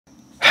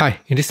Hi,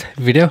 in this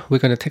video, we're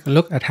going to take a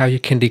look at how you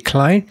can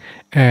decline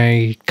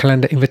a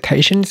calendar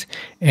invitations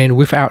and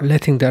without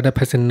letting the other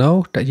person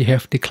know that you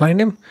have declined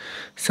them.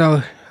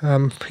 So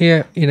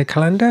here in the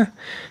calendar,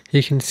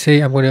 you can see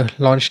I'm going to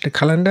launch the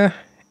calendar,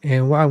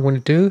 and what I'm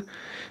going to do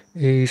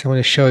is I'm going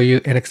to show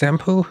you an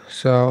example.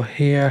 So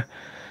here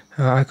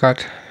I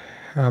got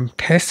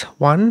test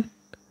 1,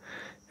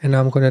 and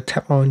I'm going to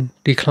tap on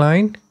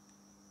decline.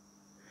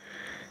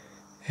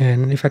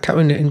 And if I tap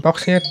on the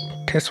inbox here,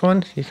 test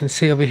 1, you can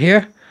see over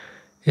here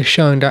it's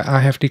showing that I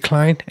have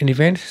declined an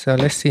event. So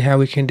let's see how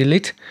we can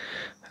delete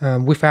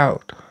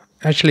without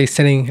actually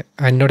sending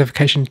a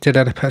notification to the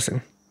other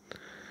person.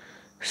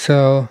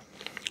 So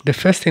the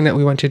first thing that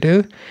we want to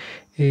do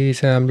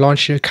is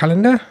launch your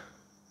calendar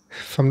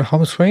from the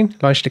home screen.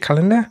 Launch the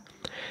calendar,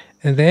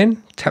 and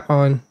then tap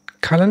on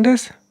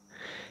calendars,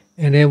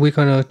 and then we're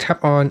going to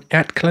tap on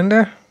add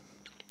calendar,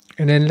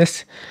 and then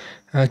let's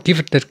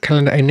give the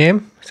calendar a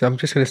name. So I'm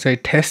just going to say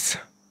test,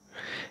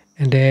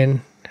 and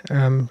then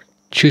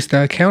choose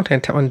the account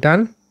and tap on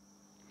done.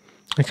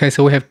 Okay,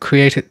 so we have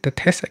created the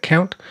test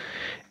account,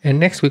 and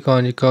next we're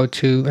going to go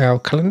to our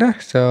calendar.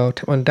 So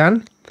tap on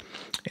done,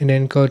 and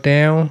then go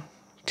down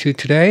to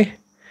today,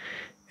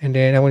 and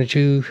then I want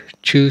to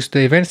choose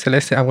the event. So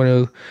let's say I'm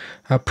going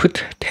to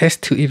put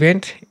test to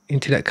event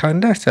into that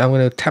calendar. So I'm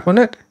going to tap on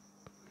it,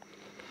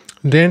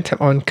 then tap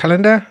on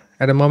calendar.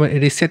 At the moment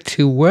it is set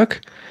to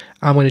work.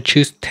 I'm going to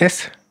choose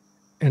test,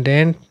 and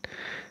then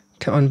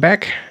tap on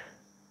back,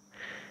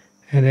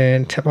 and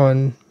then tap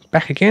on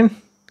back again,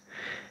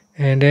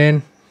 and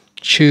then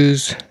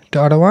choose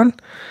the other one.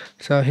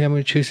 So here I'm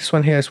going to choose this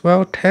one here as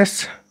well,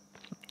 test,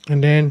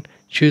 and then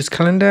choose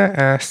calendar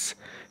as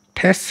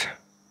test,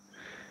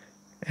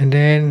 and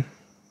then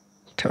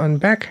tap on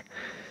back.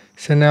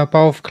 So now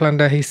both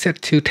calendar is set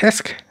to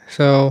test.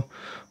 So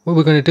what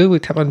we're going to do, we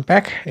tap on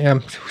back,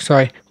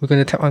 we're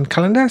going to tap on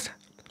calendars,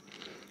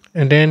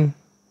 and then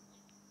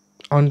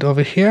on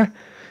over here,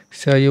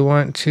 so you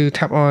want to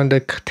tap on the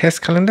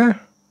test calendar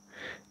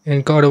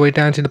and go all the way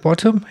down to the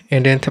bottom,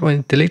 and then tap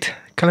on delete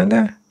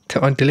calendar,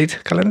 tap on delete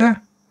calendar,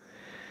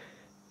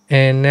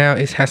 and now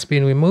it has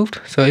been removed.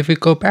 So if we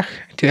go back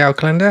to our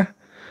calendar,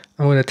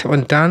 I'm going to tap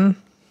on done,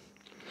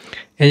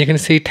 and you can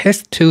see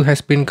test 2 has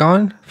been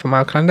gone from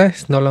our calendar.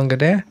 It's no longer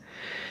there,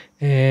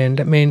 and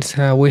that means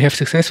we have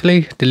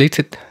successfully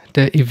deleted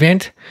the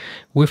event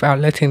without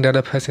letting the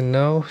other person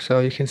know.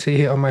 So you can see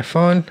here on my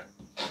phone,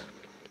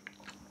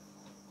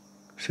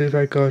 so if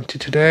I go into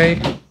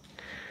today,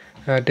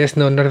 there's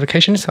no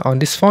notifications on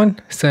this phone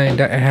saying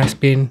that it has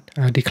been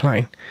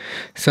declined.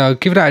 So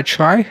give that a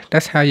try.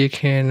 That's how you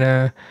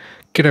can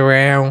get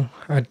around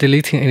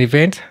deleting an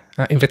event,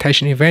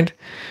 invitation event,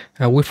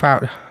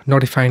 without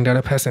notifying the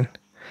other person.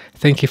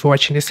 Thank you for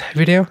watching this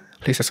video.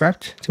 Please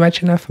subscribe to my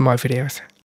channel for more videos.